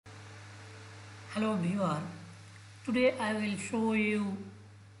Hello viewer, today I will show you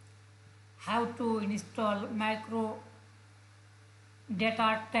how to install micro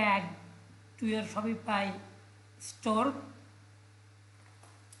data tag to your Shopify store.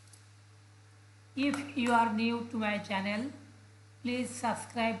 If you are new to my channel, please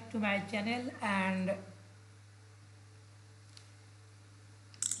subscribe to my channel and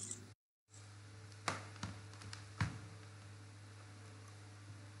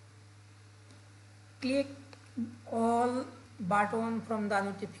click all button from the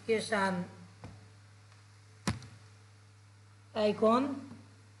notification icon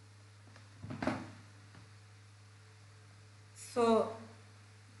so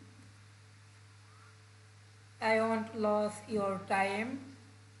I won't lose your time.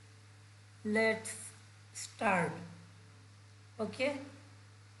 Let's start. Okay,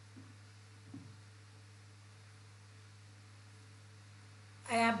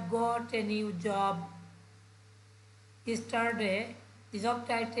 I have got a new job yesterday. The job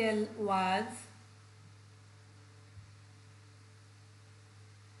title was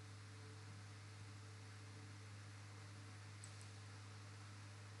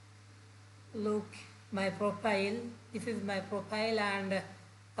look my profile. This is my profile and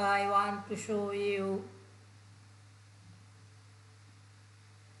I want to show you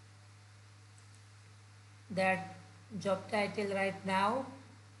that job title right now.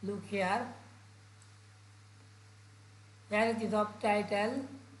 Look here. Here is the job title: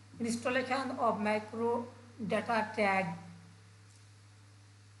 installation of micro data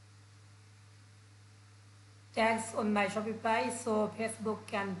tags on my Shopify so Facebook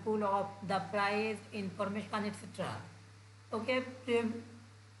can pull up the price information, etc. Okay,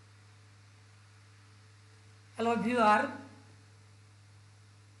 hello viewer.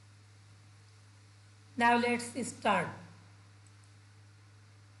 Now let's start.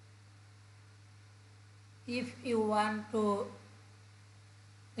 If you want to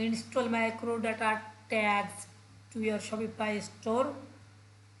install micro data tags to your Shopify store,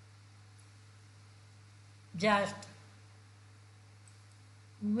 just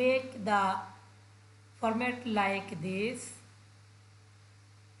make the format like this.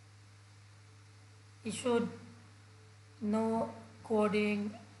 You should know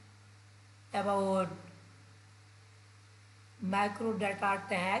coding about micro data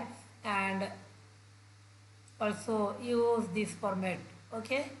tags and also use this format.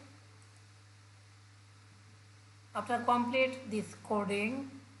 Okay, after complete this coding,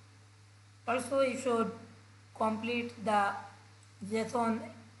 also you should complete the json-ld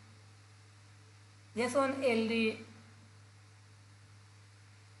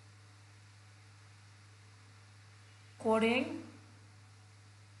coding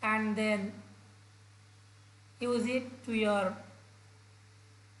and then use it to your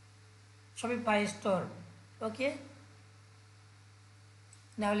Shopify store. Okay,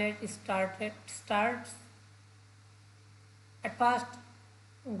 now let's start. At first,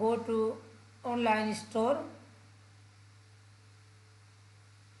 go to online store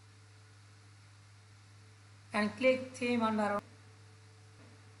and click theme under.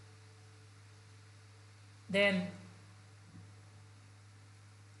 Then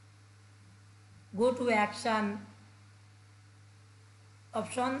go to action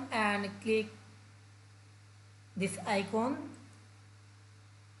option and click this icon.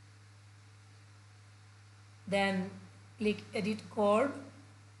 Then click edit code.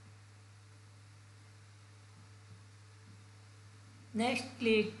 Next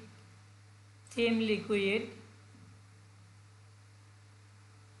click theme liquid.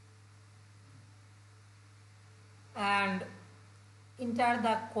 And enter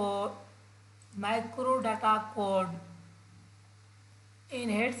the code micro data code in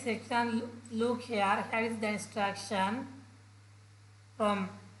head section. Look here, here is the instruction from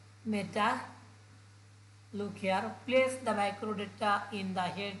Meta. Look here, place the microdata in the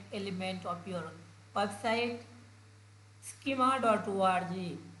head element of your website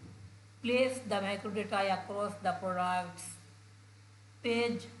schema.org. Place the microdata across the products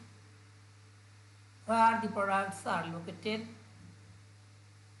page where the products are located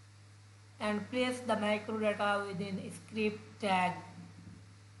and place the microdata within script tag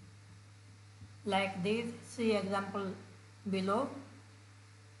like this. See example below.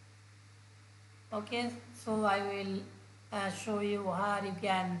 Okay, so I will show you how you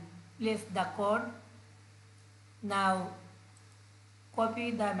can place the code. Now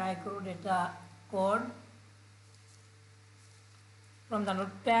copy the microdata code from the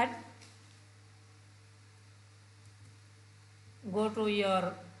notepad. Go to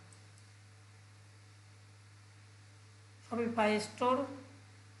your Shopify store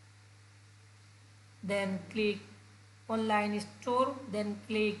then click online store, then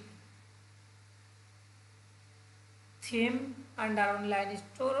click theme under online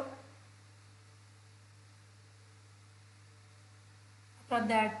store. After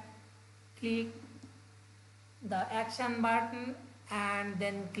that, click the action button and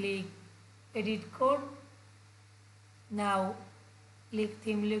then click edit code. Now click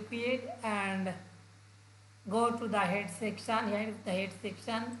theme liquid and go to the head section. Here is the head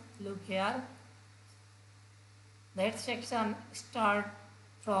section. Look here. The head section start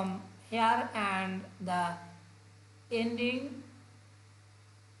from here and the ending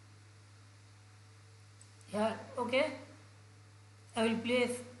here. Okay, I will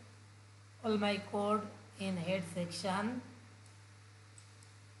place all my code in head section.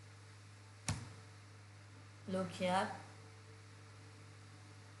 Look here,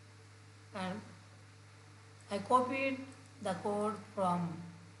 and I copied the code from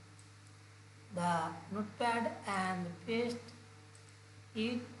the notepad and paste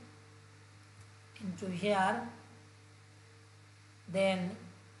it into here. Then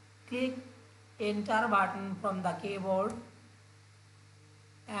click enter button from the keyboard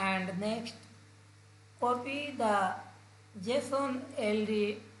and next copy the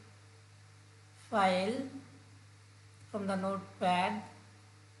json-ld file from the notepad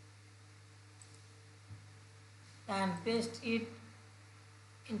and paste it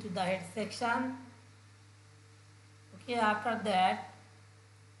into the head section. Okay, after that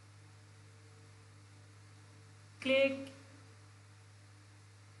click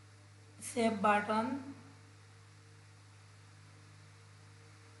save button.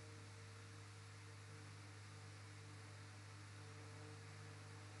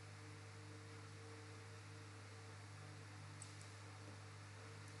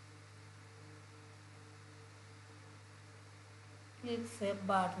 Click save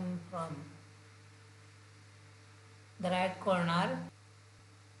button from the right corner.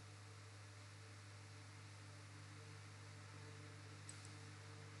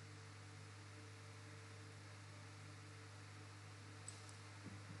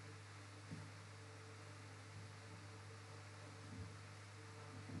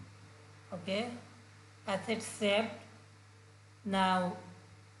 Okay, as it's saved. Now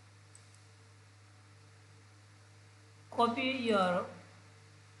copy your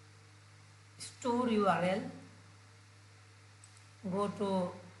store URL, go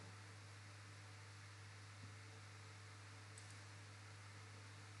to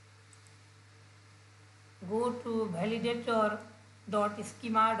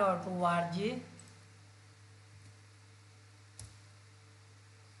validator.schema.org.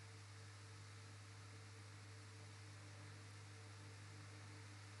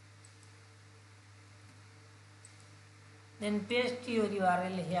 Then paste your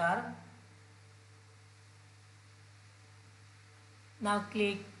URL here. Now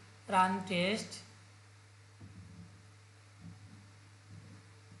click run test.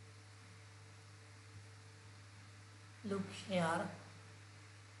 Look here.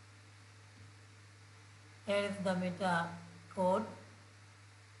 Here is the meta code.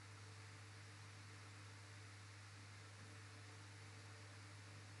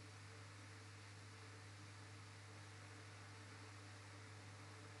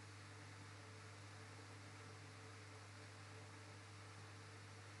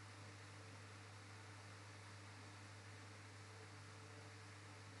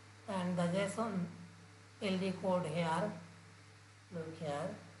 And the json-ld code here. Look here.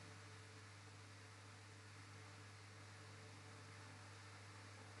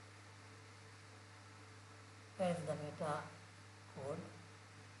 Here is the meta code.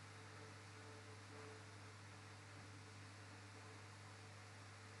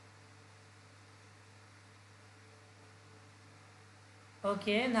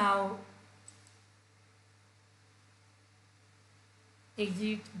 Okay, now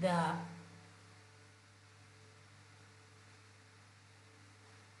exit the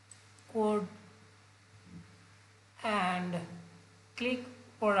code and click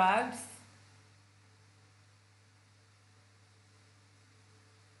products.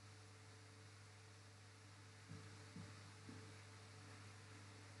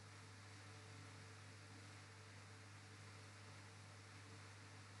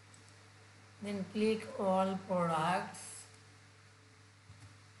 Then click all products.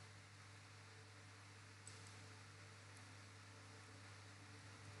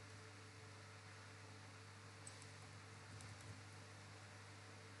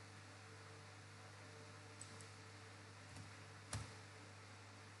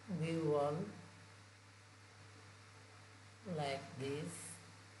 View all like this.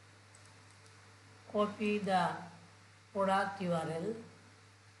 copy the product URL,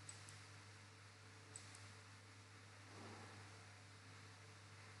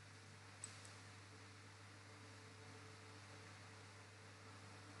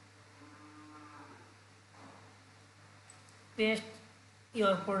 paste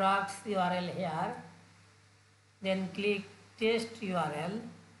your product's URL here, then click test URL,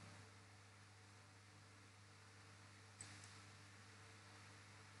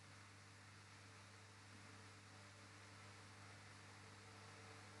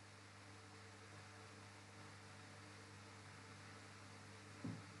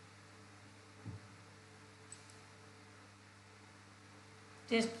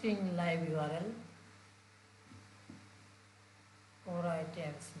 testing live URL, 4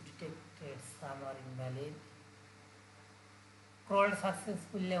 items detected, some are invalid. Crawled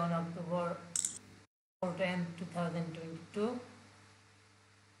successfully on October 10, 2022.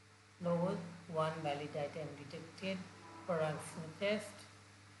 Load 1 valid item detected, products test,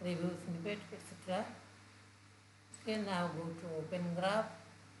 review snippet, etc. Okay, now go to open graph,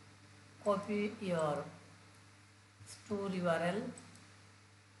 copy your store URL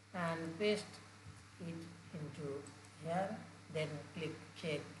and paste it into here, then click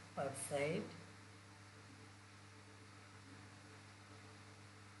check website.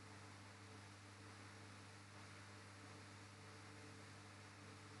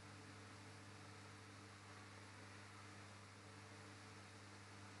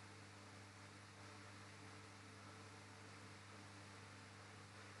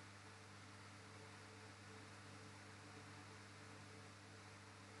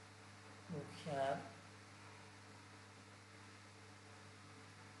 Look here,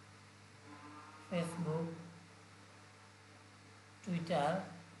 Facebook, Twitter,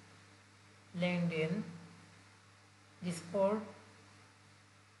 LinkedIn, Discord,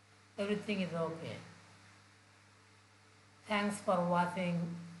 everything is okay. Thanks for watching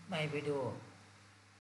my video.